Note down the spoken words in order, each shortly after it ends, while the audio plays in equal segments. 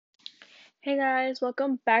Hey guys,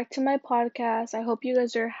 welcome back to my podcast. I hope you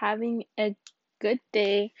guys are having a good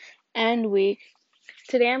day and week.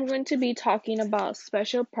 Today I'm going to be talking about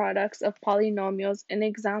special products of polynomials. An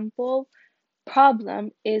example problem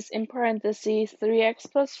is in parentheses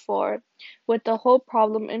 3x plus 4 with the whole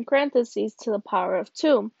problem in parentheses to the power of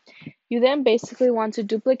 2. You then basically want to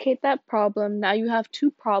duplicate that problem. Now you have two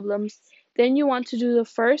problems. Then you want to do the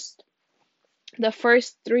first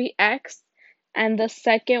 3x and the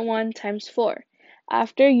second one times 4.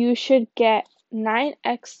 After you should get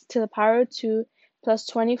 9x to the power of 2 plus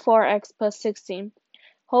 24x plus 16.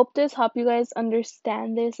 Hope this helped you guys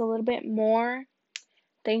understand this a little bit more.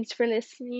 Thanks for listening.